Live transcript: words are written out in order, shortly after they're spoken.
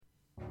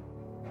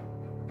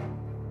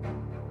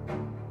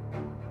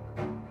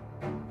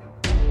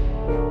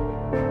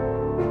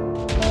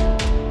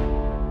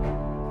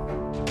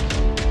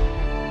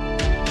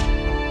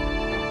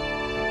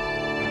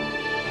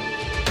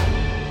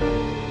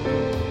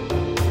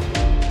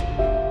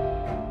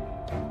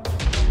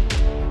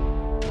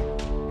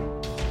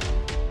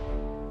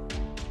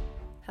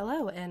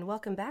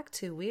welcome back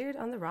to Weird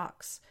on the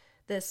Rocks.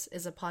 This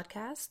is a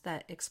podcast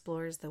that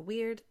explores the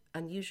weird,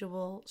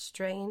 unusual,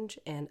 strange,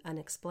 and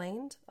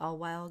unexplained, all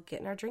while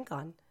getting our drink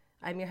on.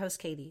 I'm your host,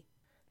 Katie.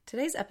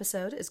 Today's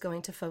episode is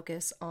going to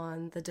focus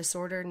on the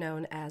disorder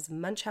known as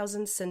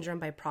Munchausen syndrome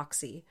by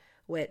proxy,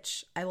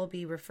 which I will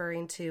be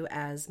referring to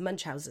as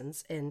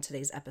Munchausen's in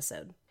today's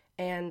episode.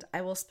 And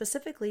I will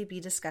specifically be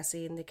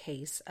discussing the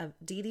case of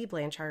Dee Dee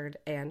Blanchard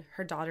and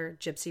her daughter,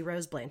 Gypsy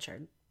Rose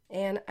Blanchard.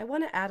 And I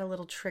want to add a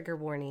little trigger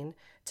warning.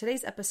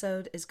 Today's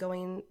episode is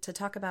going to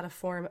talk about a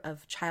form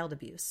of child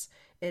abuse.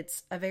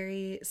 It's a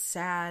very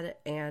sad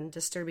and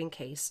disturbing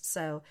case,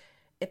 so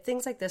if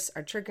things like this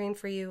are triggering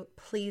for you,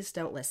 please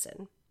don't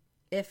listen.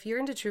 If you're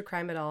into true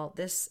crime at all,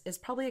 this is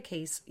probably a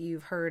case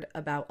you've heard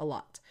about a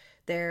lot.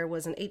 There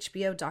was an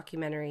HBO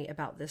documentary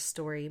about this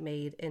story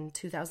made in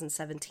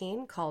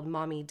 2017 called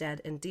Mommy,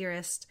 Dead, and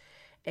Dearest,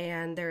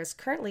 and there is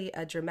currently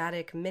a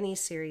dramatic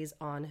mini-series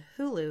on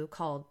Hulu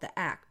called The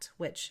Act,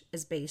 which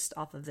is based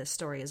off of this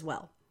story as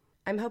well.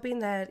 I'm hoping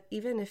that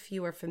even if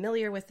you are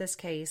familiar with this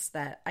case,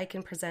 that I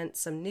can present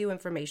some new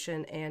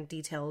information and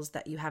details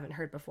that you haven't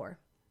heard before.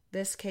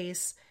 This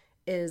case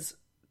is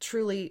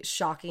truly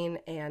shocking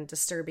and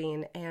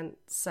disturbing and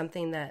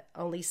something that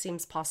only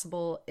seems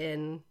possible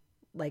in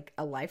like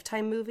a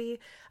Lifetime movie.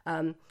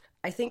 I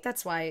think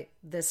that's why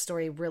this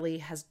story really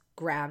has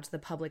grabbed the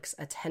public's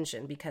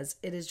attention, because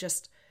it is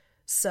just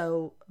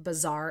so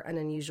bizarre and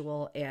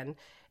unusual, and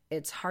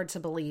it's hard to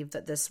believe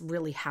that this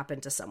really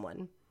happened to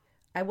someone.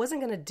 I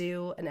wasn't going to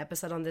do an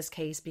episode on this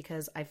case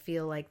because I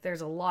feel like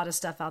there's a lot of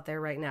stuff out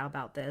there right now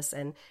about this,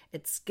 and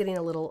it's getting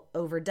a little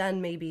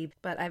overdone maybe,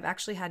 but I've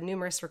actually had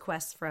numerous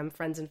requests from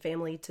friends and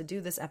family to do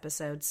this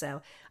episode,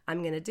 so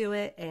I'm going to do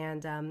it,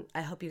 and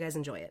I hope you guys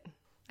enjoy it.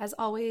 As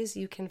always,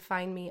 you can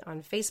find me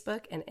on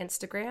Facebook and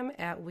Instagram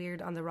at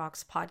Weird on the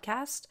Rocks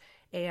Podcast,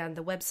 and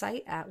the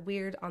website at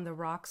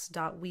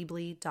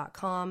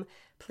weirdontheRocks.weebly.com.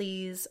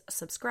 Please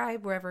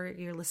subscribe wherever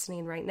you're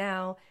listening right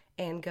now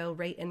and go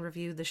rate and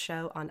review the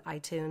show on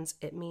iTunes.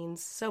 It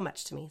means so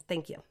much to me.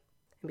 Thank you.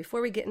 And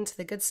before we get into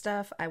the good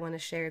stuff, I want to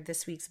share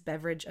this week's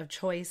beverage of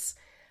choice.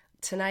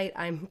 Tonight,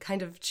 I'm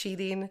kind of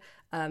cheating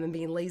and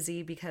being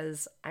lazy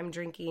because I'm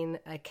drinking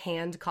a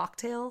canned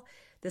cocktail.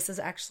 This is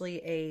actually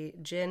a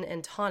gin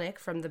and tonic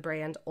from the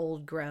brand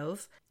Old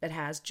Grove. It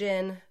has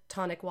gin,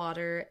 tonic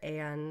water,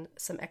 and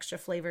some extra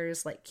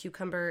flavors like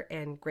cucumber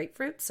and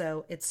grapefruit.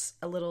 So it's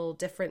a little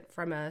different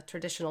from a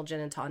traditional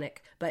gin and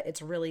tonic, but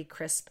it's really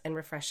crisp and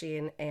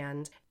refreshing,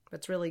 and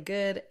it's really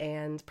good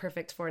and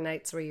perfect for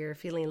nights where you're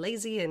feeling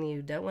lazy and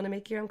you don't want to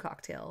make your own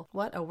cocktail.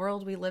 What a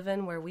world we live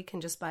in where we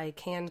can just buy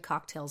canned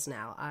cocktails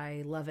now.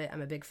 I love it.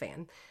 I'm a big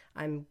fan.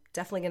 I'm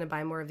definitely going to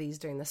buy more of these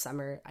during the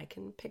summer. I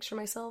can picture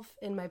myself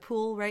in my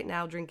pool right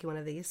now drinking one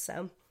of these.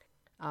 So,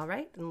 all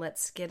right, then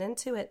let's get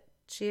into it.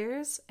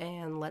 Cheers,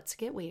 and let's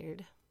get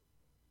weird.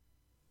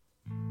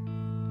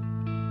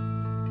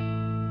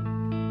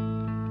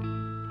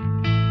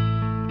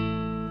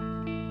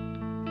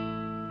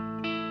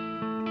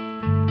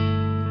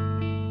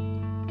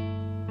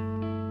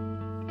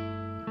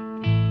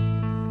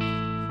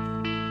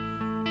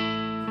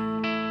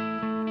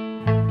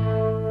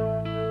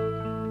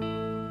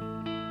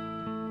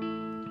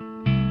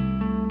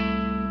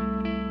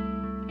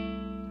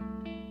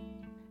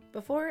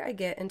 Before I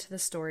get into the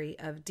story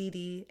of Dee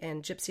Dee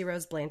and Gypsy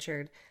Rose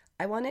Blanchard,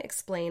 I want to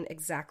explain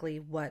exactly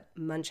what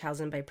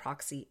Munchausen by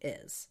proxy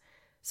is.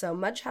 So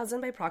Munchausen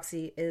by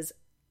proxy is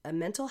a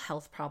mental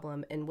health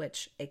problem in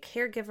which a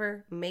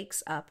caregiver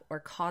makes up or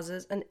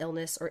causes an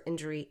illness or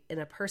injury in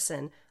a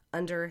person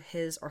under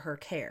his or her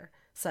care,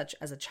 such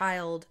as a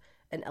child,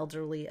 an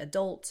elderly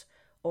adult,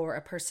 or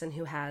a person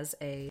who has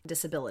a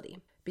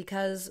disability.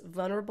 Because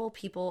vulnerable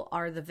people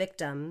are the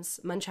victims,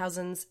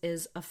 Munchausen's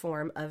is a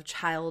form of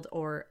child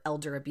or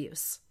elder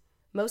abuse.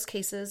 Most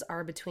cases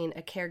are between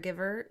a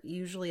caregiver,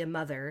 usually a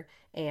mother,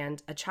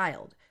 and a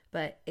child,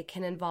 but it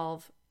can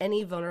involve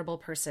any vulnerable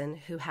person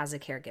who has a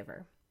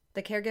caregiver.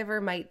 The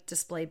caregiver might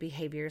display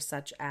behaviors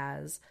such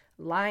as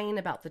lying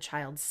about the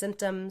child's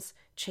symptoms,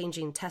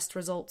 changing test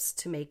results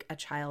to make a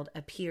child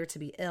appear to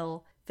be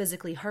ill,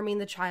 physically harming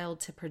the child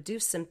to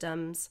produce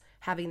symptoms,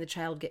 having the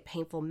child get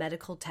painful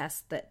medical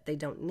tests that they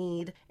don't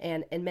need,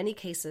 and in many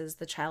cases,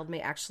 the child may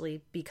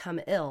actually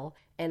become ill,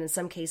 and in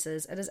some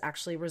cases, it has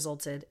actually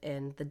resulted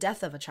in the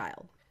death of a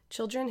child.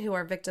 Children who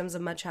are victims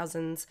of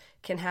Munchausen's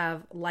can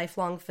have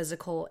lifelong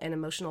physical and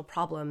emotional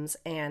problems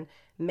and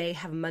may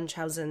have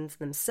Munchausen's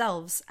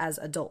themselves as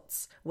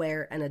adults,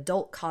 where an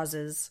adult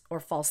causes or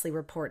falsely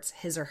reports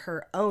his or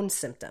her own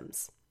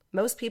symptoms.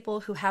 Most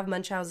people who have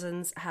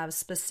Munchausen's have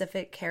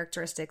specific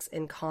characteristics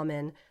in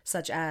common,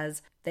 such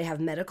as they have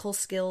medical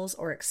skills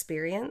or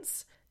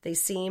experience, they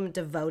seem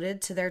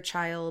devoted to their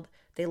child,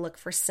 they look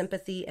for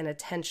sympathy and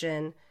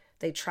attention,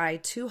 they try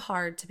too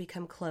hard to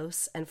become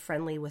close and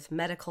friendly with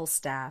medical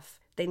staff,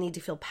 they need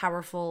to feel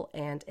powerful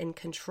and in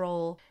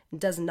control,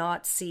 does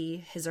not see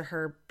his or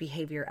her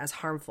behavior as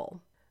harmful.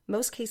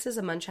 Most cases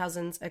of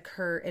Munchausen's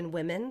occur in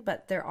women,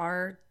 but there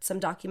are some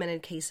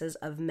documented cases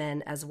of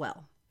men as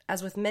well.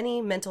 As with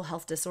many mental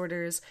health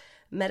disorders,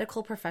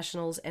 medical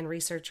professionals and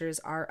researchers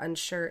are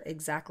unsure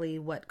exactly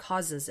what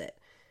causes it.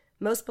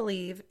 Most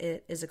believe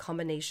it is a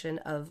combination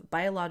of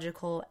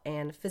biological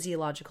and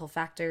physiological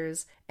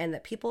factors, and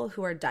that people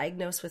who are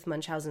diagnosed with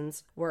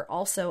Munchausen's were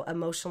also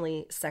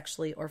emotionally,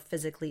 sexually, or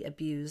physically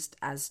abused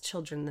as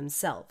children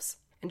themselves.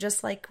 And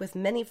just like with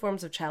many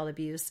forms of child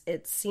abuse,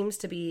 it seems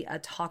to be a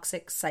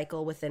toxic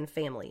cycle within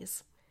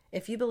families.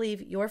 If you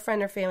believe your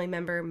friend or family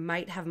member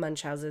might have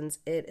Munchausen's,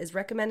 it is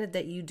recommended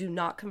that you do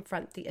not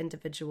confront the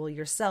individual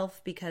yourself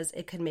because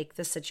it could make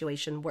the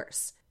situation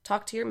worse.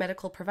 Talk to your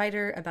medical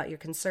provider about your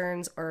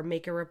concerns or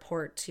make a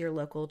report to your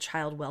local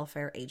child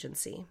welfare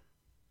agency.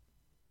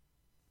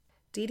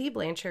 Dee Dee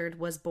Blanchard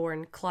was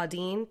born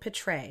Claudine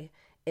Petray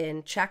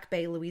in Chack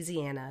Bay,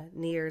 Louisiana,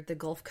 near the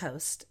Gulf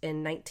Coast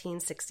in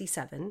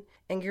 1967,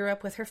 and grew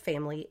up with her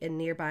family in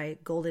nearby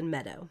Golden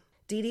Meadow.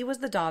 Dee Dee was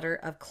the daughter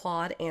of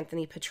Claude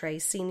Anthony Petray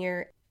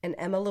Sr. and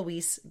Emma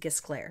Louise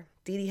Gisclair.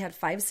 Dee Dee had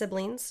 5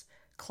 siblings: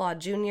 Claude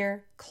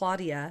Jr.,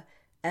 Claudia,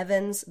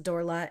 Evans,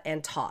 Dorla,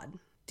 and Todd.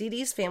 Dee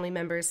Dee's family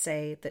members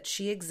say that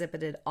she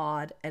exhibited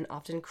odd and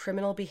often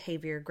criminal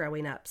behavior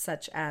growing up,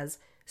 such as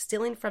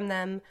stealing from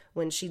them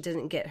when she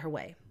didn't get her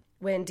way.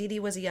 When Dee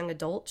Dee was a young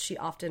adult, she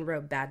often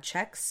wrote bad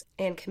checks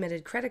and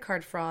committed credit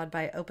card fraud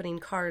by opening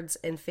cards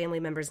in family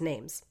members'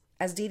 names.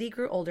 As Dee Dee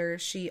grew older,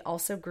 she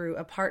also grew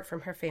apart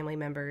from her family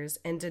members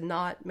and did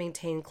not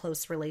maintain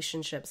close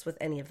relationships with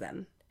any of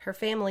them. Her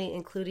family,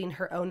 including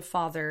her own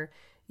father,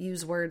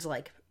 used words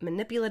like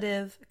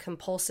manipulative,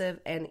 compulsive,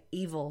 and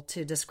evil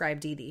to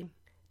describe Dee Dee.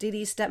 Dee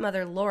Dee's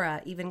stepmother,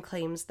 Laura, even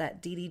claims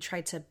that Dee Dee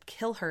tried to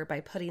kill her by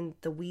putting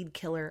the weed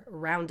killer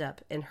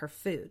Roundup in her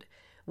food,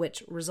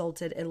 which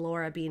resulted in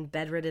Laura being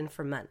bedridden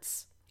for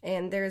months.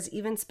 And there is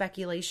even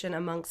speculation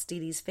amongst Dee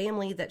Dee's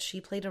family that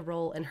she played a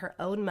role in her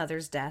own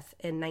mother's death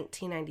in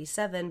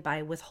 1997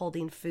 by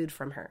withholding food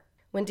from her.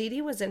 When Dee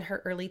Dee was in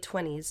her early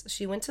 20s,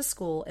 she went to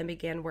school and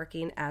began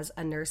working as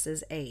a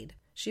nurse's aide.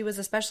 She was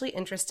especially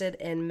interested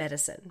in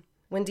medicine.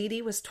 When Dee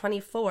Dee was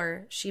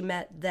 24, she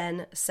met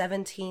then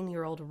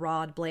 17-year-old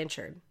Rod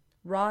Blanchard.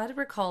 Rod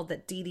recalled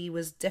that Dee Dee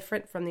was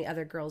different from the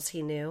other girls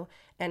he knew,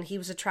 and he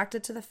was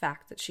attracted to the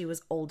fact that she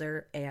was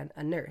older and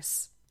a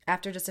nurse.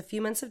 After just a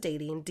few months of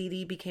dating, Dee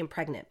Dee became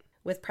pregnant.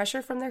 With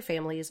pressure from their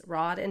families,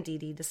 Rod and Dee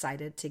Dee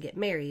decided to get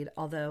married,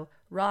 although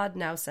Rod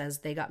now says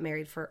they got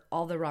married for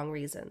all the wrong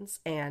reasons,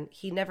 and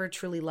he never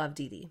truly loved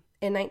Dee Dee.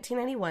 In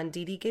 1991,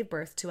 Dee Dee gave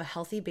birth to a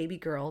healthy baby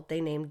girl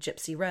they named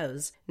Gypsy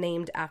Rose,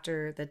 named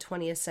after the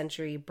 20th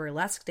century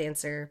burlesque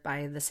dancer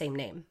by the same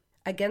name.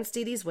 Against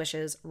Dee Dee's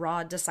wishes,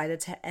 Rod decided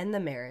to end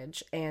the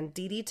marriage, and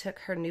Dee Dee took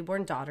her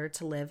newborn daughter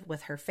to live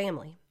with her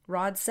family.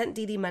 Rod sent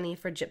Dee Dee money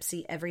for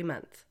Gypsy every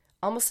month.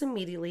 Almost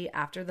immediately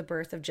after the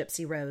birth of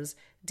Gypsy Rose,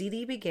 Dee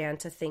Dee began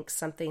to think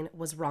something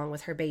was wrong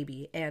with her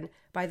baby, and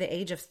by the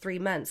age of 3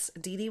 months,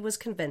 Dee Dee was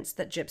convinced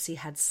that Gypsy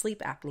had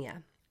sleep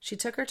apnea. She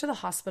took her to the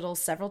hospital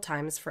several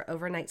times for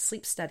overnight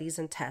sleep studies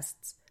and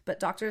tests, but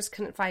doctors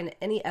couldn't find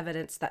any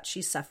evidence that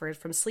she suffered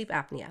from sleep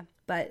apnea.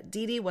 But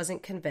Dee Dee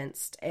wasn't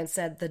convinced and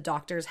said the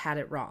doctors had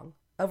it wrong.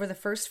 Over the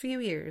first few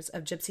years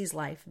of Gypsy's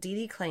life, Dee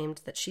Dee claimed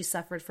that she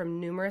suffered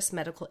from numerous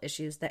medical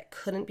issues that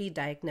couldn't be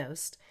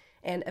diagnosed,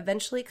 and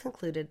eventually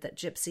concluded that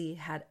Gypsy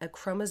had a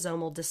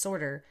chromosomal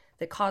disorder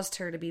that caused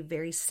her to be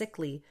very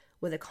sickly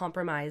with a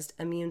compromised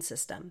immune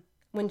system.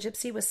 When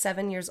Gypsy was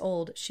 7 years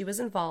old, she was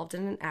involved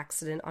in an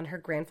accident on her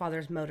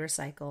grandfather's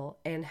motorcycle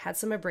and had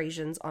some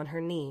abrasions on her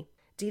knee.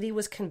 Dee Dee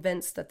was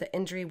convinced that the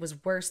injury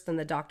was worse than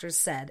the doctors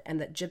said and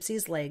that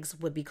Gypsy's legs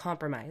would be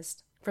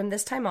compromised. From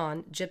this time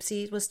on,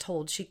 Gypsy was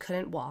told she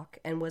couldn't walk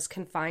and was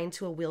confined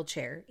to a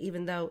wheelchair,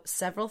 even though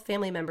several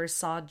family members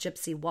saw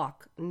Gypsy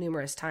walk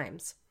numerous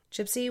times.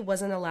 Gypsy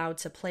wasn't allowed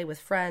to play with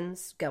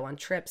friends, go on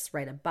trips,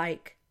 ride a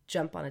bike,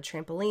 jump on a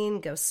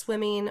trampoline, go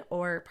swimming,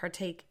 or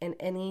partake in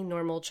any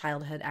normal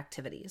childhood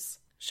activities.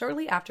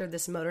 Shortly after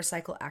this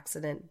motorcycle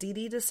accident, Dee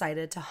Dee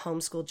decided to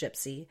homeschool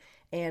Gypsy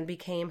and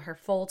became her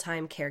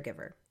full-time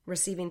caregiver,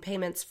 receiving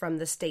payments from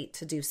the state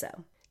to do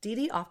so. Dee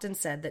Dee often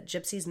said that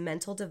Gypsy's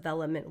mental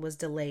development was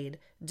delayed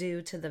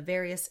due to the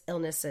various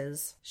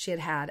illnesses she had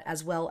had,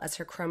 as well as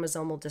her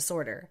chromosomal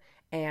disorder,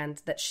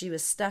 and that she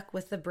was stuck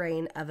with the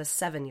brain of a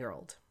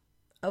 7-year-old.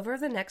 Over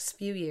the next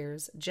few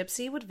years,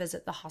 Gypsy would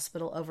visit the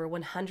hospital over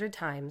 100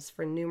 times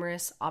for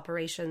numerous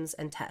operations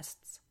and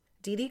tests.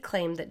 Dee Dee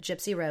claimed that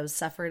Gypsy Rose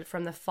suffered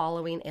from the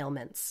following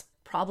ailments: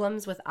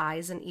 problems with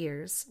eyes and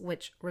ears,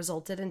 which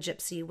resulted in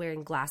Gypsy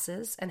wearing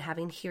glasses and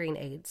having hearing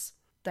aids;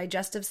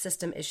 digestive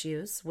system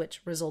issues,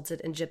 which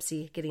resulted in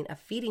Gypsy getting a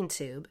feeding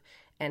tube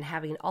and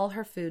having all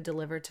her food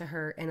delivered to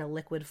her in a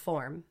liquid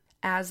form;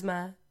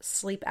 asthma;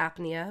 sleep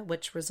apnea,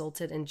 which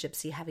resulted in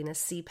Gypsy having a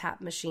CPAP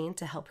machine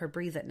to help her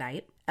breathe at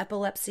night;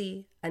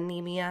 epilepsy;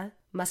 anemia;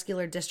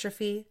 muscular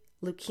dystrophy;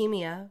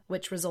 leukemia,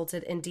 which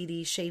resulted in Dee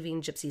Dee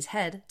shaving Gypsy's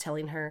head,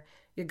 telling her,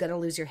 "You're gonna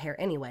lose your hair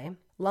anyway";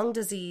 lung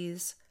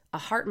disease; a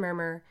heart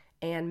murmur;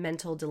 and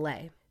mental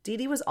delay. Dee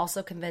Dee was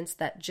also convinced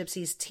that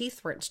Gypsy's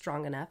teeth weren't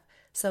strong enough,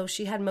 so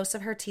she had most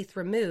of her teeth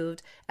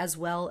removed, as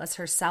well as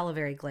her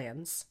salivary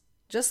glands.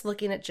 Just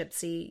looking at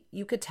Gypsy,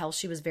 you could tell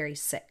she was very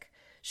sick.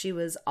 She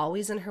was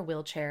always in her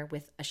wheelchair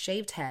with a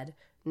shaved head,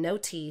 no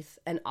teeth,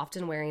 and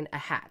often wearing a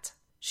hat.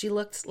 She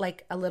looked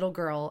like a little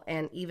girl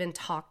and even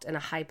talked in a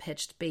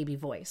high-pitched baby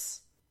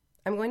voice.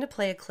 I'm going to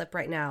play a clip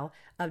right now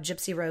of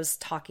Gypsy Rose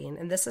talking,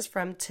 and this is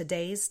from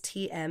today's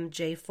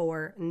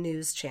TMJ4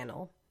 news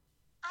channel.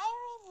 I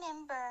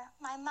remember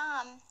my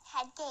mom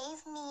had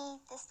gave me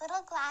this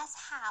little glass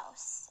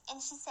house,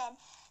 and she said,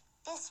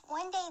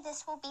 one day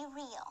this will be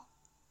real.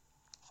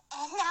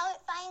 And now it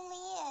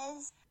finally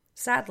is.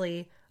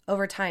 Sadly,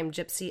 over time,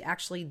 Gypsy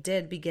actually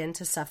did begin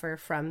to suffer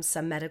from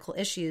some medical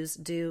issues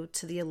due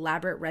to the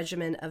elaborate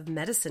regimen of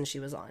medicine she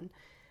was on.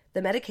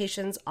 The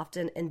medications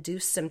often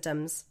induced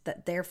symptoms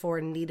that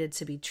therefore needed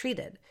to be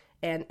treated,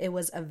 and it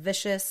was a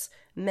vicious,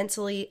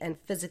 mentally and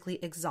physically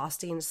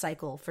exhausting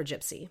cycle for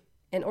Gypsy.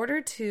 In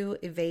order to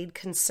evade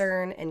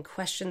concern and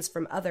questions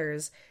from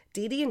others,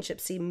 Dee Dee and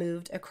Gypsy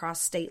moved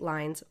across state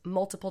lines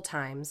multiple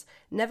times,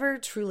 never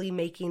truly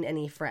making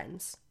any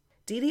friends.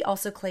 Dee Dee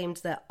also claimed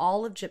that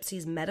all of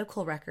Gypsy's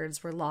medical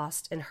records were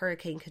lost in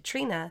Hurricane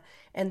Katrina,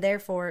 and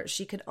therefore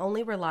she could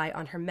only rely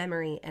on her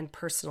memory and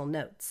personal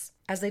notes.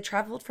 As they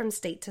traveled from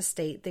state to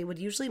state, they would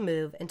usually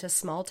move into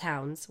small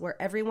towns where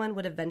everyone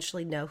would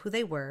eventually know who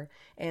they were,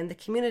 and the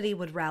community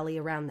would rally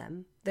around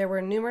them. There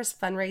were numerous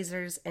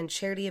fundraisers and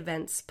charity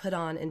events put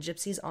on in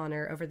Gypsy's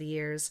honor over the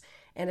years,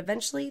 and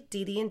eventually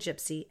Dee Dee and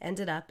Gypsy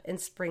ended up in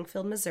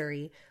Springfield,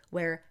 Missouri,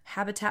 where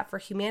Habitat for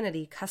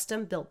Humanity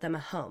custom built them a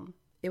home.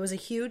 It was a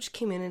huge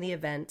community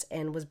event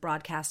and was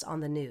broadcast on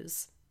the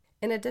news.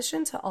 In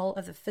addition to all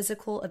of the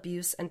physical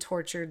abuse and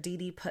torture Dee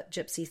Dee put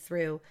Gypsy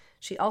through,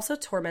 she also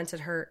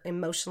tormented her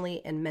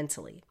emotionally and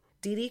mentally.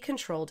 Dee Dee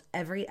controlled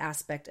every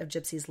aspect of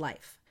Gypsy's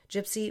life.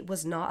 Gypsy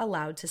was not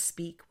allowed to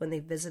speak when they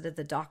visited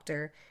the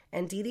doctor,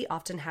 and Dee Dee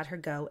often had her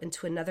go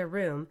into another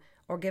room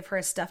or give her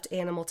a stuffed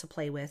animal to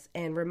play with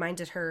and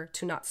reminded her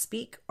to not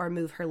speak or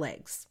move her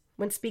legs.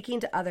 When speaking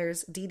to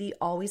others, Dee Dee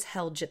always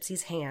held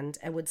Gypsy's hand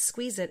and would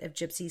squeeze it if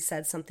Gypsy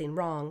said something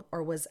wrong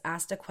or was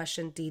asked a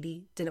question Dee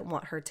Dee didn't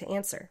want her to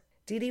answer.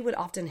 Dee Dee would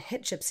often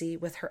hit Gypsy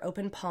with her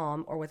open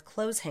palm or with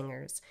clothes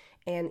hangers,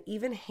 and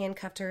even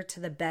handcuffed her to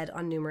the bed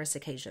on numerous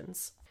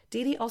occasions.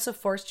 Dee Dee also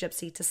forced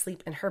Gypsy to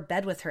sleep in her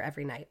bed with her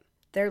every night.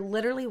 There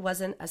literally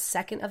wasn't a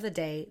second of the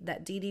day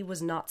that Dee Dee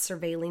was not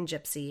surveilling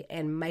Gypsy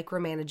and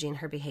micromanaging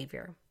her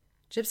behavior.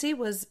 Gypsy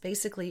was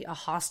basically a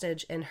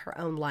hostage in her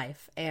own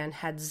life and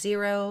had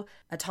zero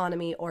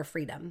autonomy or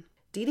freedom.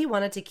 Dee Dee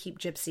wanted to keep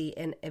Gypsy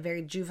in a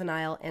very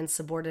juvenile and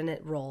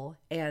subordinate role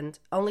and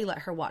only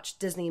let her watch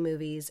Disney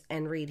movies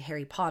and read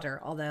Harry Potter,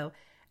 although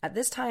at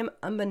this time,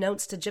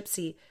 unbeknownst to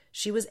Gypsy,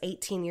 she was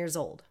 18 years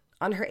old.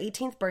 On her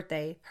 18th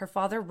birthday, her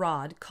father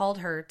Rod called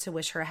her to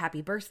wish her a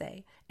happy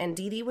birthday, and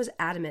Dee Dee was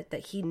adamant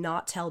that he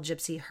not tell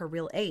Gypsy her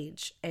real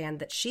age and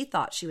that she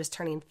thought she was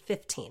turning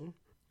 15.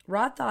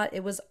 Rod thought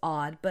it was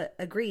odd, but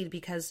agreed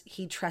because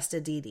he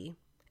trusted Dee Dee.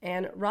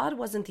 And Rod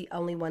wasn't the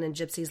only one in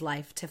Gypsy's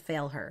life to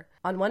fail her.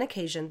 On one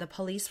occasion, the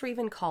police were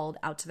even called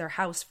out to their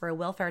house for a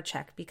welfare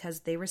check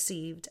because they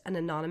received an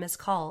anonymous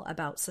call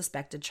about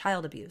suspected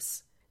child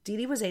abuse. Dee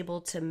Dee was able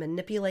to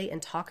manipulate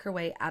and talk her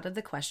way out of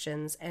the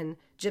questions, and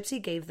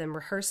Gypsy gave them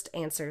rehearsed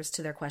answers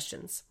to their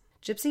questions.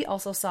 Gypsy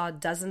also saw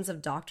dozens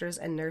of doctors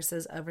and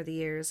nurses over the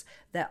years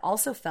that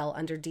also fell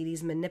under Dee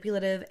Dee's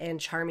manipulative and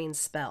charming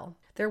spell.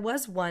 There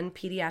was one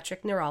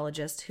pediatric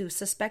neurologist who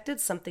suspected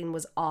something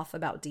was off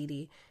about Dee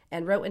Dee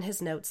and wrote in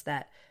his notes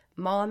that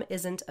Mom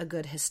isn't a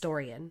good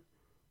historian.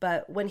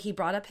 But when he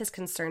brought up his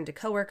concern to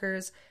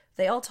coworkers,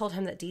 they all told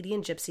him that Dee Dee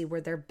and Gypsy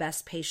were their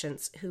best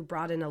patients who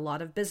brought in a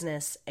lot of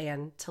business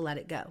and to let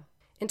it go.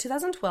 In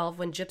 2012,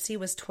 when Gypsy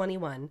was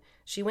 21,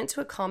 she went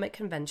to a comic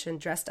convention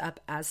dressed up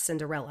as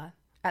Cinderella.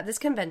 At this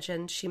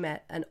convention, she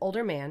met an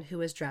older man who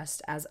was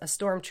dressed as a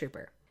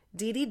stormtrooper.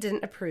 Dee Dee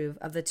didn't approve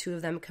of the two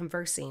of them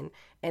conversing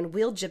and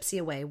wheeled Gypsy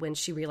away when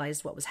she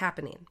realized what was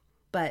happening.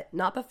 But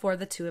not before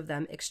the two of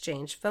them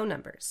exchanged phone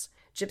numbers.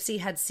 Gypsy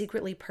had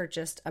secretly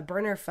purchased a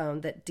burner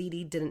phone that Dee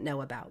Dee didn't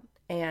know about,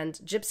 and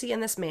Gypsy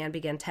and this man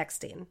began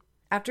texting.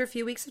 After a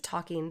few weeks of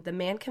talking, the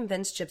man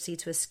convinced Gypsy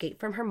to escape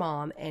from her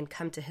mom and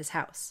come to his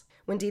house.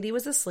 When Dee Dee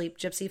was asleep,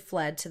 Gypsy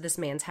fled to this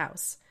man's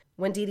house.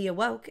 When Dee Dee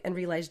awoke and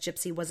realized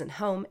Gypsy wasn't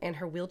home and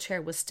her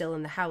wheelchair was still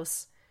in the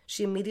house,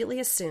 she immediately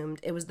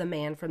assumed it was the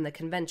man from the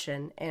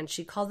convention, and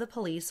she called the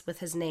police with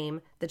his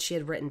name that she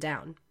had written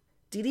down.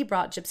 Dee Dee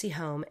brought Gypsy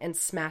home and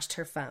smashed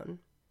her phone.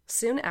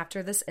 Soon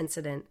after this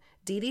incident,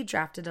 Dee Dee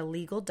drafted a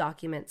legal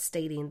document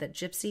stating that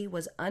Gypsy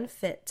was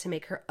unfit to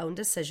make her own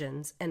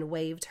decisions and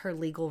waived her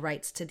legal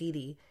rights to Dee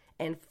Dee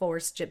and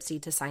forced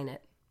Gypsy to sign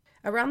it.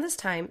 Around this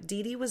time,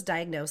 Dee Dee was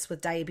diagnosed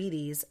with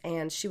diabetes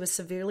and she was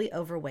severely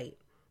overweight,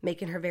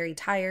 making her very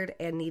tired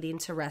and needing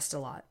to rest a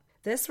lot.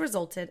 This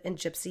resulted in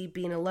Gypsy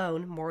being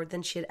alone more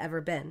than she had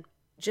ever been.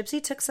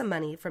 Gypsy took some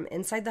money from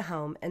inside the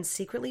home and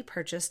secretly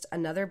purchased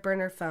another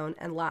burner phone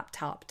and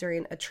laptop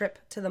during a trip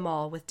to the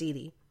mall with Dee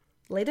Dee.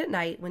 Late at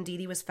night, when Dee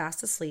Dee was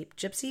fast asleep,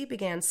 Gypsy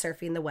began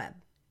surfing the web,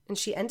 and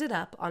she ended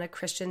up on a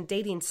Christian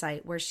dating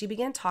site where she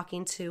began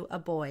talking to a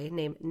boy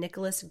named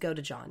Nicholas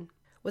Godejohn.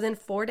 Within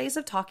 4 days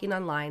of talking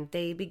online,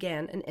 they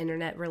began an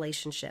internet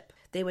relationship.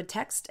 They would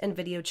text and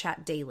video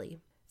chat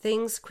daily.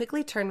 Things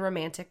quickly turned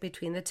romantic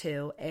between the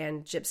two,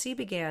 and Gypsy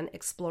began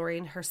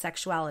exploring her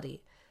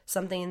sexuality,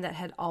 something that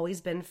had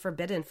always been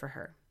forbidden for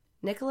her.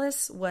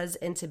 Nicholas was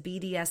into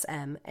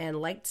BDSM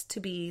and liked to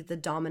be the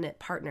dominant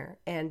partner,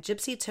 and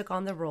Gypsy took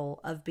on the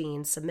role of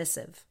being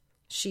submissive.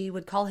 She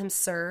would call him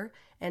Sir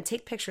and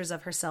take pictures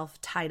of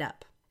herself tied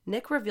up.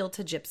 Nick revealed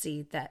to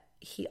Gypsy that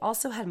he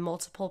also had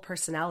multiple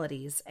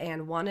personalities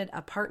and wanted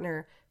a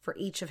partner for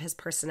each of his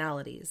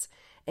personalities,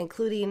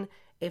 including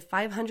a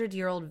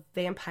 500-year-old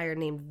vampire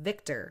named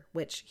Victor,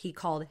 which he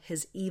called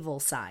his evil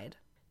side.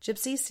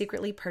 Gypsy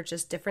secretly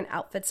purchased different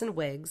outfits and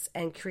wigs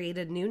and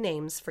created new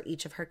names for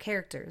each of her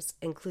characters,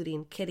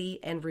 including Kitty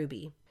and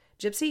Ruby.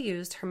 Gypsy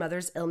used her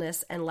mother's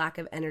illness and lack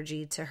of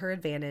energy to her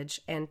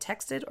advantage and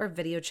texted or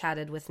video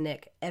chatted with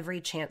Nick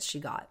every chance she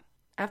got.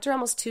 After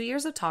almost 2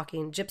 years of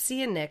talking,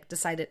 Gypsy and Nick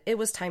decided it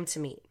was time to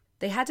meet.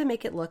 They had to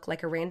make it look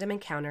like a random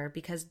encounter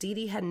because Dee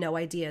Dee had no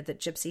idea that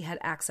Gypsy had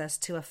access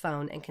to a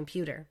phone and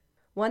computer.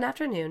 One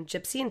afternoon,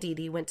 Gypsy and Dee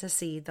Dee went to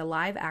see the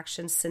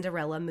live-action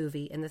Cinderella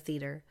movie in the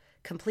theater,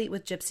 complete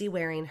with Gypsy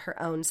wearing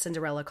her own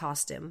Cinderella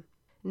costume.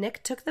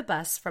 Nick took the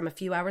bus from a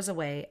few hours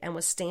away and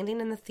was standing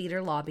in the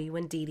theater lobby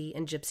when Dee Dee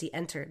and Gypsy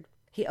entered.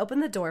 He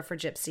opened the door for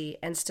Gypsy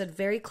and stood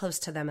very close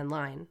to them in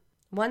line.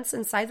 Once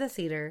inside the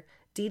theater,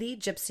 Dee Dee,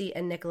 Gypsy,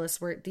 and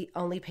Nicholas were the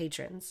only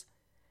patrons.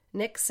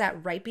 Nick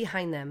sat right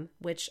behind them,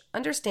 which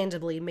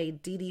understandably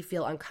made Dee Dee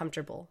feel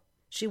uncomfortable.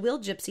 She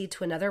wheeled Gypsy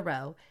to another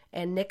row,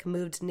 and Nick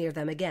moved near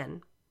them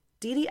again.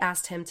 Dee Dee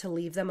asked him to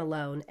leave them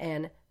alone,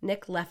 and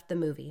Nick left the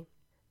movie.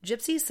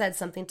 Gypsy said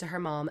something to her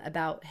mom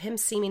about him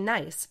seeming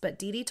nice, but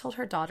Dee Dee told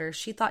her daughter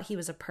she thought he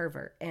was a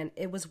pervert, and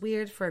it was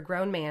weird for a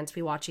grown man to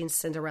be watching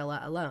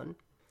Cinderella alone.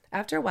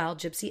 After a while,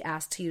 Gypsy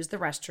asked to use the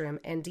restroom,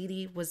 and Dee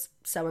Dee was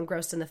so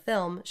engrossed in the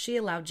film, she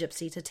allowed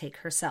Gypsy to take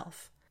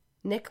herself.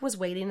 Nick was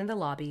waiting in the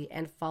lobby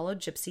and followed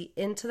Gypsy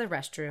into the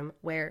restroom,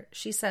 where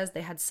she says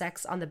they had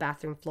sex on the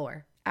bathroom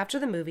floor. After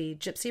the movie,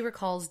 Gypsy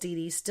recalls Dee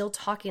Dee still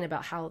talking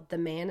about how the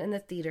man in the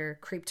theater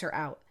creeped her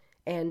out,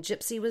 and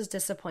Gypsy was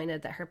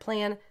disappointed that her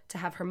plan to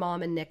have her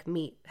mom and Nick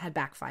meet had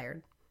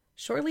backfired.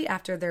 Shortly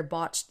after their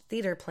botched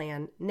theater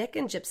plan, Nick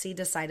and Gypsy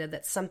decided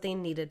that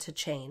something needed to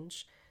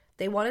change.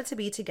 They wanted to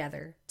be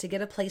together, to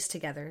get a place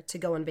together, to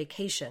go on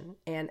vacation,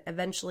 and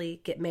eventually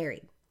get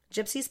married.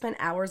 Gypsy spent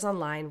hours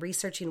online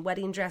researching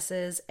wedding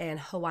dresses and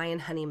Hawaiian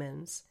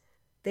honeymoons.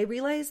 They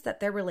realized that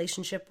their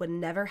relationship would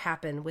never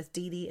happen with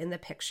Dee Dee in the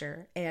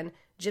picture, and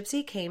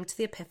Gypsy came to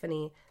the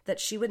epiphany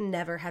that she would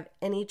never have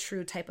any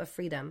true type of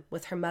freedom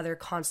with her mother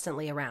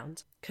constantly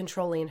around,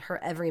 controlling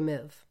her every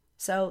move.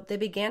 So they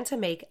began to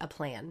make a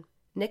plan.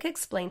 Nick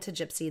explained to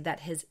Gypsy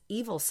that his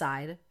evil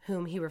side,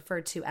 whom he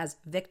referred to as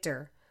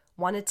Victor,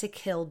 wanted to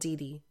kill Dee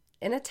Dee.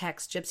 In a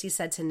text, Gypsy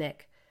said to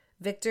Nick,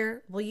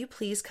 "Victor, will you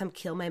please come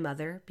kill my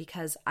mother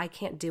because I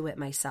can't do it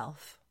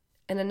myself?"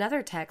 In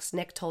another text,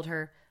 Nick told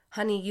her,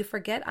 "Honey, you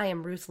forget I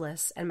am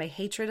ruthless and my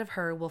hatred of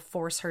her will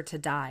force her to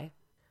die."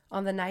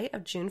 On the night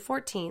of June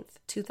 14th,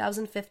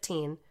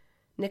 2015,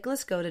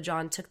 Nicholas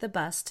Godejohn took the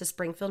bus to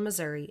Springfield,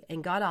 Missouri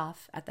and got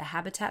off at the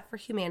Habitat for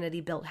Humanity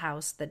built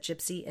house that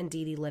Gypsy and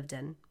Dee Dee lived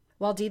in.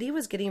 While Dee Dee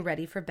was getting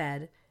ready for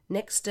bed,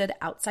 Nick stood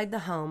outside the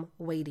home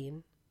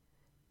waiting.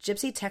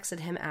 Gypsy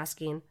texted him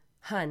asking,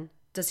 "Hun,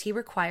 does he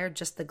require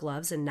just the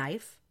gloves and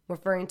knife?"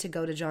 referring to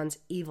Godejohn's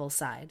evil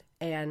side,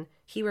 and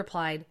he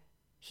replied,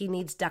 "He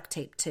needs duct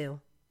tape too."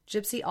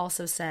 Gypsy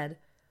also said,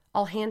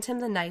 "I'll hand him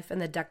the knife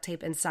and the duct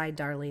tape inside,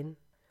 darling."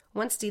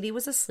 Once Dee Dee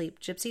was asleep,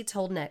 Gypsy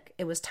told Nick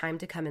it was time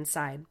to come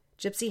inside.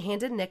 Gypsy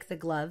handed Nick the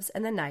gloves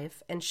and the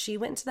knife, and she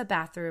went into the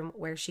bathroom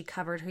where she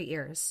covered her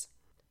ears.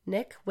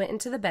 Nick went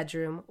into the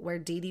bedroom where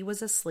Dee Dee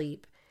was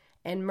asleep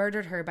and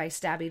murdered her by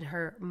stabbing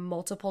her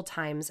multiple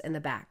times in the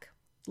back.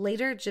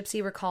 Later,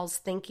 Gypsy recalls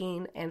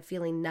thinking and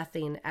feeling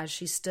nothing as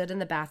she stood in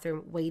the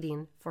bathroom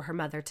waiting for her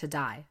mother to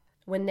die.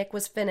 When Nick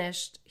was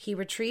finished, he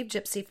retrieved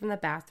Gypsy from the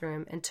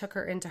bathroom and took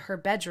her into her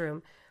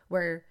bedroom,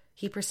 where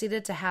he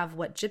proceeded to have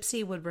what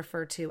Gypsy would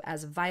refer to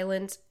as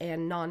violent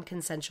and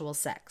non-consensual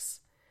sex.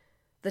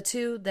 The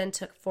two then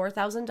took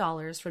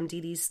 $4,000 from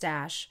Dee Dee's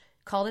stash,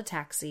 called a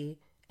taxi,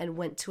 and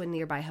went to a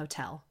nearby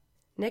hotel.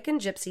 Nick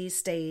and Gypsy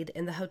stayed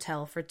in the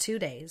hotel for 2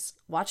 days,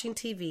 watching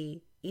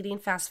TV, eating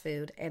fast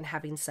food, and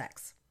having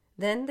sex.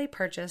 Then they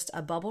purchased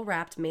a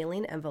bubble-wrapped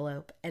mailing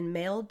envelope and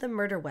mailed the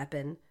murder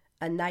weapon,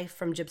 a knife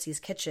from Gypsy's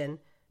kitchen,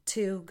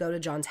 to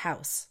Godejohn's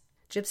house.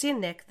 Gypsy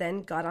and Nick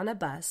then got on a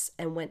bus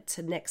and went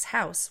to Nick's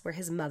house where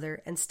his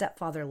mother and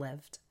stepfather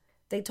lived.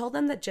 They told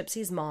them that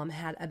Gypsy's mom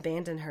had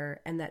abandoned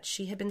her and that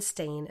she had been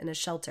staying in a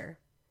shelter.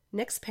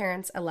 Nick's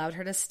parents allowed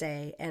her to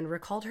stay and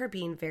recalled her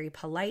being very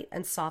polite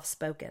and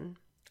soft-spoken.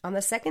 On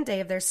the second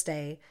day of their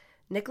stay,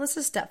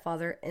 Nicholas's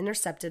stepfather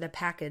intercepted a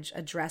package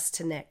addressed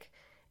to Nick,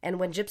 and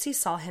when Gypsy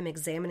saw him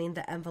examining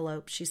the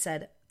envelope, she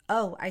said,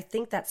 "Oh, I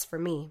think that's for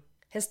me."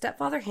 His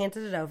stepfather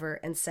handed it over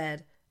and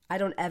said, "I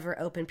don't ever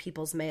open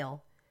people's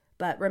mail,"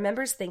 but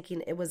remembers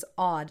thinking it was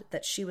odd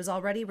that she was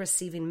already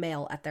receiving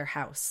mail at their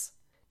house.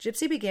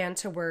 Gypsy began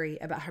to worry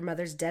about her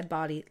mother's dead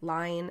body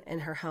lying in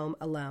her home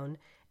alone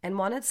and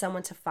wanted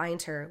someone to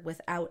find her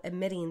without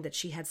admitting that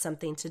she had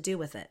something to do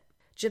with it.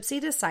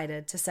 Gypsy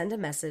decided to send a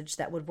message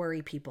that would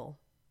worry people.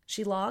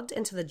 She logged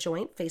into the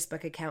joint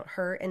Facebook account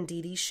her and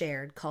Dee Dee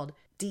shared called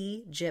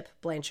D. Gyp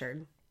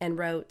Blanchard and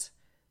wrote,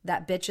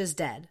 "That bitch is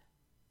dead,"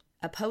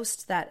 a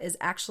post that is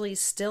actually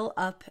still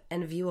up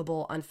and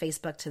viewable on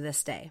Facebook to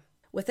this day.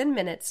 Within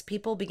minutes,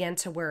 people began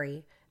to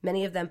worry,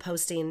 many of them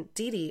posting,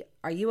 "Dee Dee,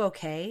 are you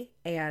okay?"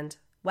 and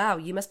 "Wow,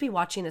 you must be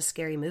watching a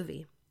scary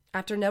movie."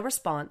 After no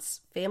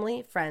response,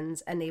 family,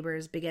 friends, and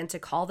neighbors began to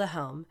call the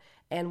home,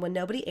 and when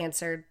nobody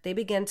answered, they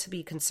began to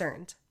be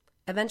concerned.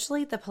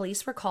 Eventually, the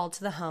police were called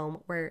to the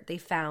home where they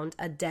found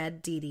a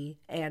dead Dee Dee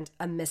and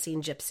a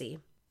missing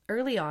Gypsy.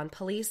 Early on,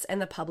 police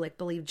and the public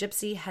believed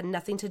Gypsy had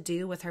nothing to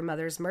do with her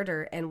mother's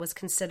murder and was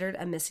considered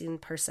a missing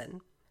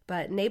person.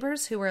 But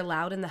neighbors who were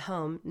allowed in the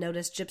home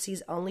noticed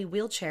Gypsy's only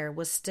wheelchair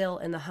was still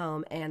in the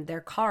home and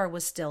their car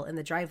was still in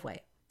the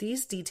driveway.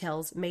 These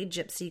details made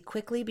Gypsy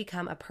quickly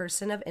become a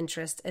person of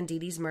interest in Dee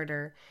Dee's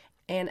murder,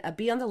 and a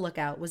be on the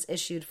lookout was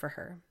issued for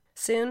her.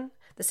 Soon,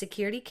 the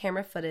security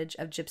camera footage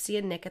of Gypsy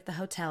and Nick at the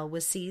hotel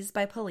was seized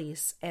by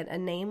police, and a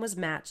name was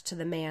matched to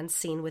the man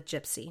seen with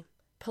Gypsy.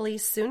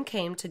 Police soon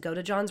came to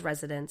Godejohn's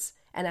residence,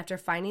 and after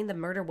finding the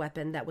murder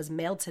weapon that was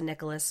mailed to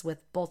Nicholas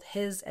with both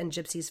his and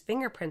Gypsy's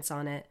fingerprints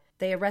on it,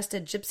 they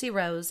arrested Gypsy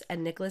Rose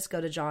and Nicholas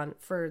Godejohn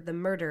for the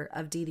murder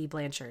of Dee Dee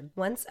Blanchard.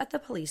 Once at the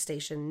police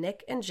station,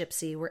 Nick and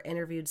Gypsy were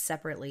interviewed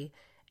separately,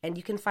 and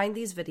you can find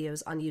these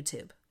videos on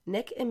YouTube.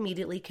 Nick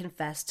immediately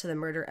confessed to the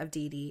murder of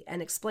Dee Dee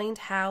and explained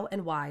how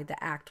and why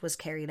the act was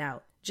carried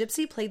out.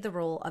 Gypsy played the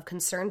role of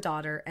concerned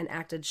daughter and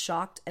acted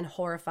shocked and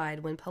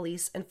horrified when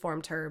police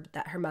informed her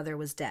that her mother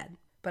was dead.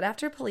 But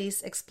after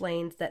police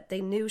explained that they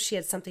knew she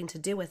had something to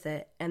do with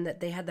it and that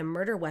they had the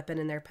murder weapon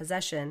in their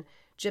possession,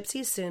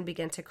 Gypsy soon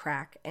began to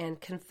crack and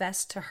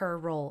confessed to her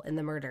role in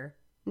the murder.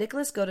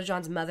 Nicholas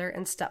Godejohn's mother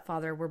and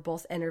stepfather were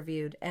both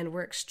interviewed and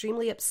were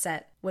extremely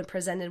upset when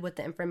presented with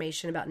the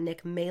information about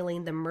Nick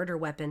mailing the murder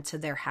weapon to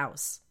their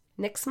house.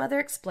 Nick's mother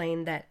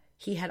explained that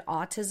he had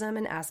autism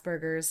and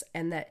Asperger's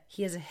and that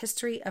he has a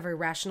history of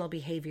irrational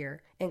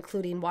behavior,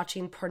 including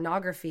watching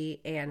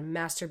pornography and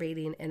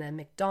masturbating in a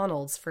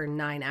McDonald's for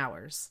 9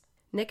 hours.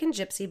 Nick and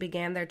Gypsy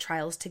began their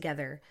trials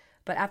together,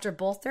 but after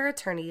both their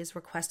attorneys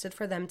requested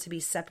for them to be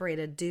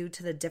separated due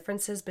to the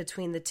differences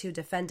between the two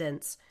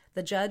defendants,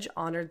 the judge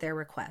honored their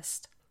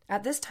request.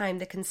 At this time,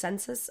 the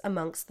consensus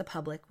amongst the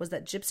public was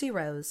that Gypsy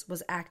Rose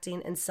was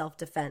acting in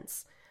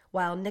self-defense,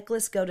 while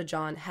Nicholas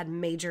Godejohn had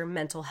major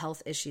mental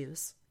health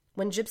issues.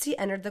 When Gypsy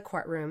entered the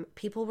courtroom,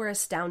 people were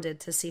astounded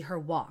to see her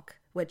walk,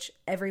 which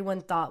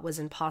everyone thought was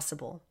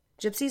impossible.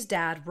 Gypsy's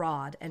dad,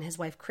 Rod, and his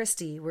wife,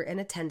 Christy, were in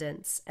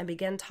attendance and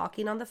began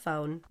talking on the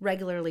phone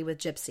regularly with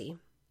Gypsy.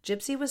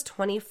 Gypsy was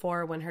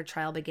 24 when her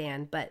trial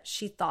began, but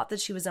she thought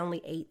that she was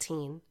only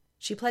 18.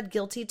 She pled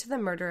guilty to the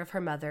murder of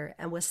her mother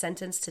and was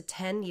sentenced to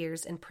 10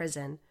 years in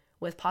prison,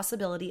 with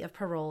possibility of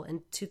parole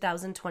in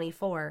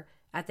 2024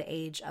 at the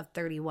age of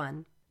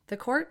 31. The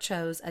court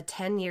chose a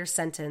 10-year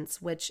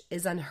sentence, which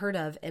is unheard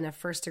of in a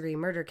first-degree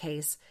murder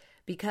case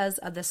because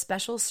of the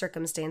special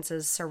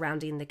circumstances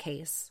surrounding the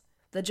case.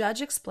 The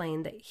judge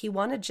explained that he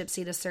wanted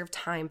Gypsy to serve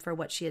time for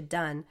what she had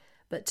done,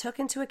 but took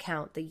into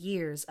account the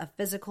years of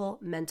physical,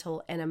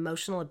 mental, and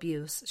emotional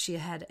abuse she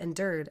had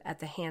endured at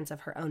the hands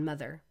of her own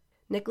mother.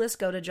 Nicholas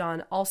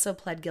Godejohn also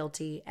pled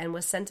guilty and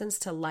was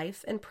sentenced to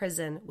life in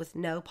prison with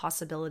no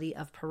possibility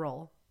of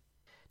parole.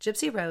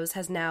 Gypsy Rose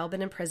has now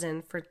been in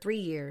prison for 3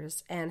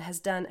 years and has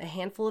done a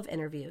handful of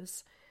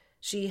interviews.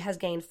 She has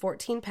gained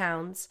 14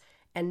 pounds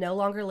and no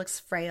longer looks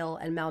frail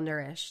and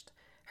malnourished.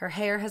 Her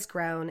hair has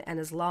grown and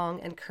is long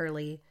and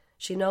curly.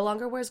 She no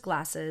longer wears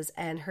glasses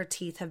and her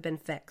teeth have been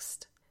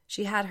fixed.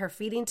 She had her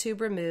feeding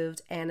tube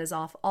removed and is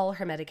off all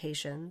her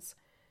medications.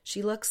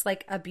 She looks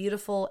like a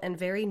beautiful and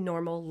very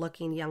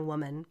normal-looking young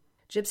woman.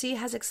 Gypsy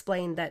has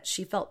explained that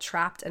she felt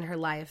trapped in her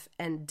life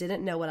and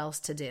didn't know what else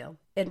to do.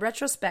 In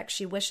retrospect,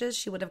 she wishes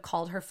she would have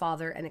called her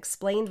father and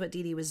explained what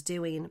Dee Dee was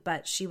doing,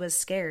 but she was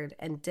scared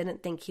and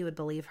didn't think he would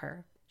believe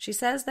her. She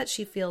says that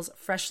she feels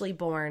freshly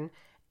born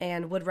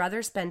and would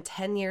rather spend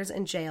 10 years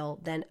in jail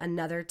than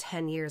another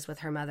 10 years with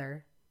her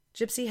mother.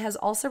 Gypsy has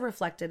also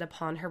reflected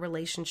upon her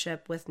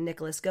relationship with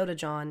Nicholas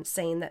Godejohn,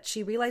 saying that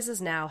she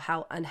realizes now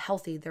how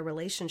unhealthy their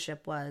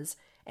relationship was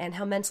and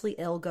how mentally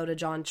ill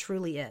Godejohn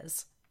truly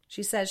is.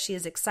 She says she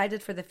is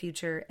excited for the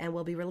future and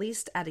will be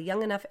released at a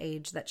young enough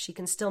age that she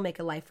can still make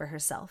a life for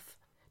herself.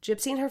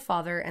 Gypsy and her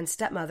father and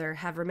stepmother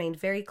have remained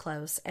very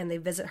close and they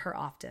visit her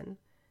often.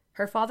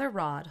 Her father,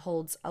 Rod,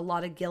 holds a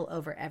lot of guilt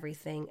over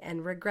everything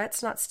and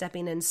regrets not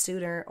stepping in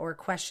sooner or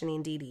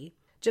questioning Dee Dee.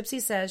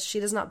 Gypsy says she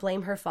does not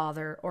blame her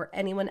father or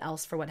anyone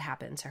else for what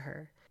happened to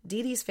her.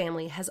 Dee Dee's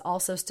family has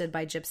also stood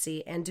by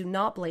Gypsy and do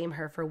not blame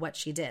her for what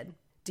she did.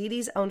 Dee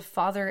Dee's own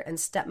father and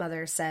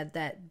stepmother said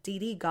that Dee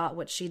Dee got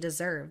what she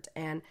deserved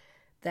and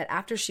that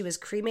after she was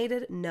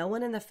cremated, no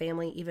one in the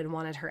family even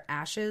wanted her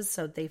ashes,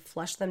 so they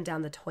flushed them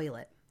down the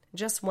toilet.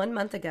 Just 1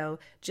 month ago,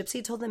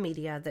 Gypsy told the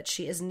media that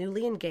she is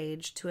newly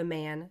engaged to a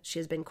man she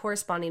has been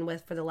corresponding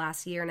with for the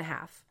last year and a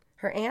half.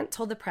 Her aunt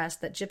told the press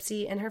that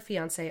Gypsy and her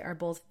fiancé are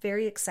both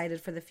very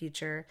excited for the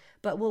future,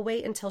 but will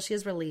wait until she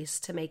is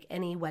released to make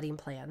any wedding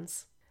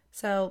plans.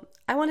 So,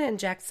 I want to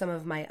inject some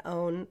of my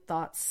own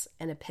thoughts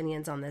and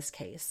opinions on this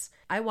case.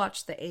 I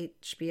watched the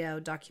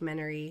HBO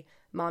documentary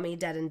Mommy,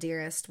 Dead and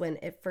Dearest when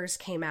it first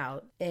came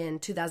out in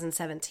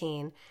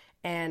 2017,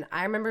 and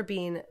I remember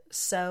being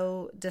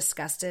so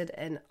disgusted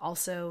and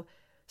also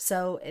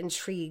so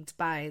intrigued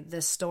by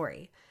this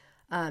story.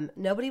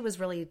 Nobody was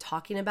really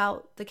talking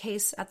about the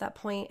case at that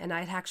point, and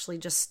I'd actually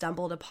just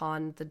stumbled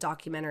upon the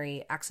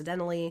documentary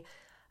accidentally.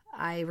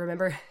 I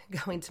remember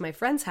going to my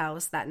friend's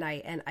house that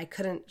night, and I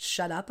couldn't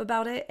shut up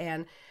about it,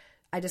 and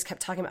I just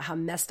kept talking about how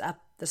messed up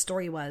the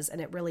story was,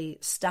 and it really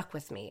stuck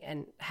with me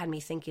and had me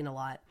thinking a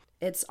lot.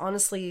 It's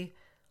honestly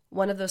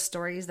one of those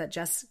stories that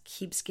just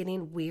keeps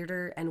getting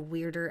weirder and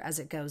weirder as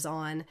it goes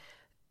on.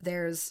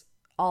 There's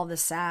all the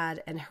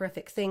sad and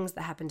horrific things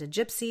that happened to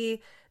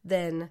Gypsy,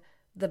 then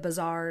the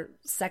bizarre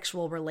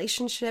sexual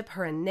relationship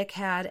her and Nick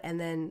had, and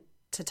then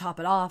to top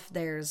it off,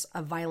 there's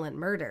a violent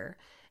murder.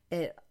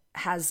 It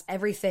has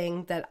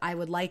everything that I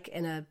would like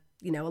in a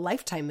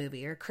Lifetime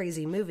movie or a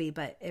crazy movie,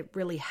 but it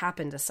really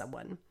happened to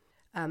someone.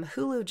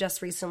 Hulu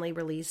just recently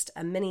released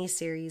a mini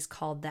series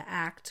called The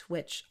Act,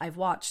 which I've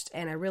watched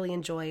and I really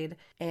enjoyed,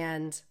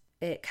 and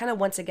it kind of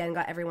once again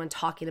got everyone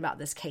talking about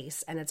this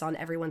case, and it's on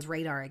everyone's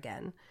radar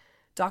again.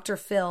 Dr.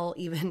 Phil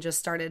even just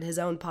started his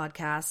own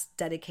podcast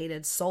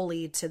dedicated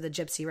solely to the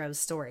Gypsy Rose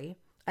story.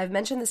 I've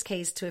mentioned this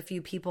case to a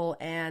few people,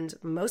 and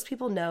most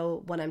people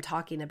know what I'm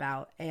talking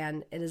about,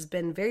 and it has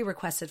been very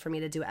requested for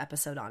me to do an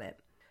episode on it.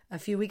 A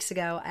few weeks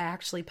ago, I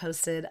actually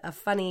posted a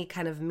funny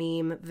kind of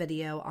meme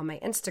video on my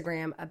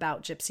Instagram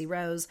about Gypsy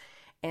Rose,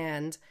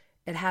 and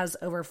it has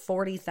over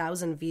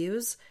 40,000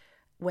 views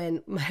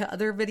when my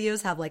other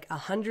videos have like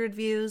 100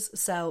 views.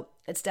 So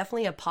it's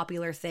definitely a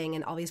popular thing,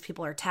 and all these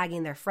people are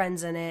tagging their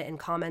friends in it and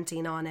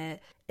commenting on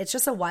it. It's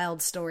just a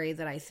wild story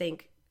that I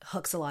think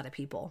hooks a lot of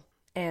people.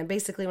 And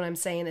basically what I'm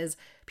saying is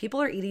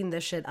people are eating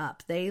this shit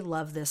up. They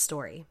love this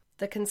story.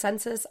 The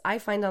consensus I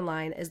find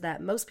online is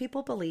that most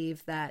people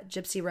believe that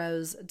Gypsy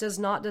Rose does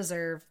not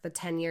deserve the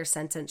 10-year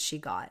sentence she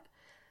got.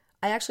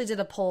 I actually did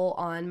a poll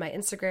on my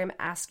Instagram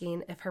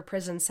asking if her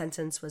prison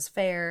sentence was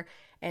fair,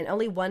 and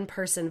only one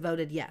person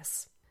voted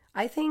yes.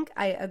 I think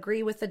I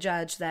agree with the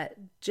judge that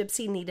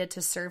Gypsy needed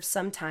to serve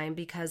some time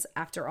because,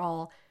 after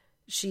all,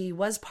 she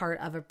was part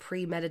of a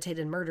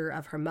premeditated murder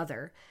of her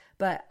mother,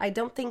 but I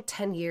don't think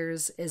 10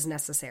 years is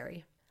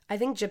necessary. I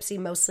think Gypsy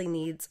mostly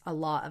needs a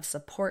lot of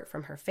support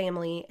from her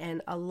family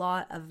and a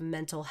lot of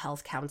mental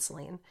health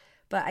counseling,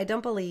 but I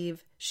don't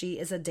believe she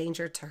is a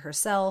danger to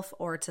herself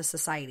or to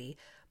society.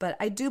 But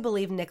I do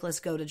believe Nicholas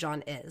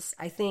Godejohn is.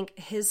 I think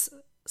his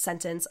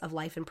sentence of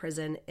life in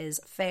prison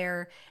is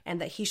fair and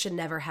that he should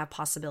never have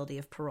possibility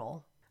of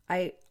parole.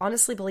 I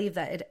honestly believe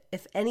that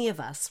if any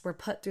of us were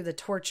put through the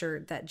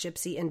torture that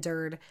Gypsy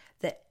endured,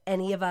 that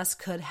any of us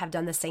could have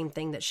done the same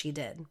thing that she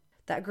did.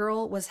 That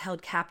girl was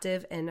held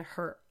captive in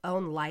her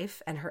own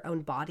life and her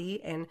own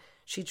body, and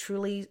she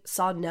truly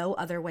saw no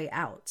other way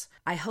out.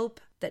 I hope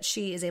that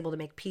she is able to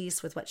make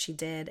peace with what she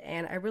did,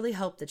 and I really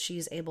hope that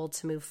she's able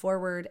to move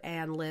forward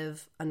and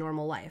live a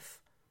normal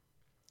life.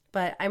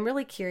 But I'm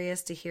really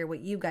curious to hear what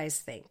you guys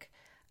think.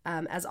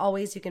 As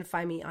always, you can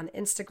find me on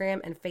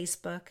Instagram and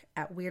Facebook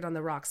at Weird on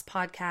the Rocks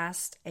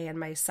Podcast, and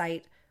my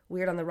site,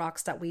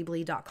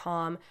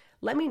 weirdontherocks.weebly.com.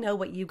 Let me know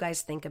what you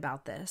guys think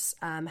about this.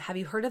 Have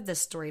you heard of this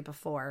story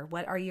before?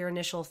 What are your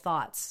initial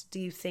thoughts? Do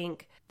you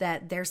think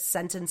that their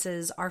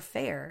sentences are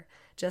fair?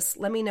 Just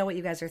let me know what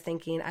you guys are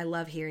thinking. I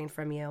love hearing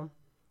from you.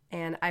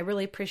 And I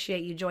really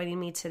appreciate you joining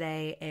me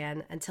today.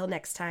 And until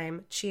next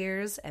time,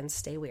 cheers and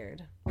stay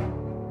weird.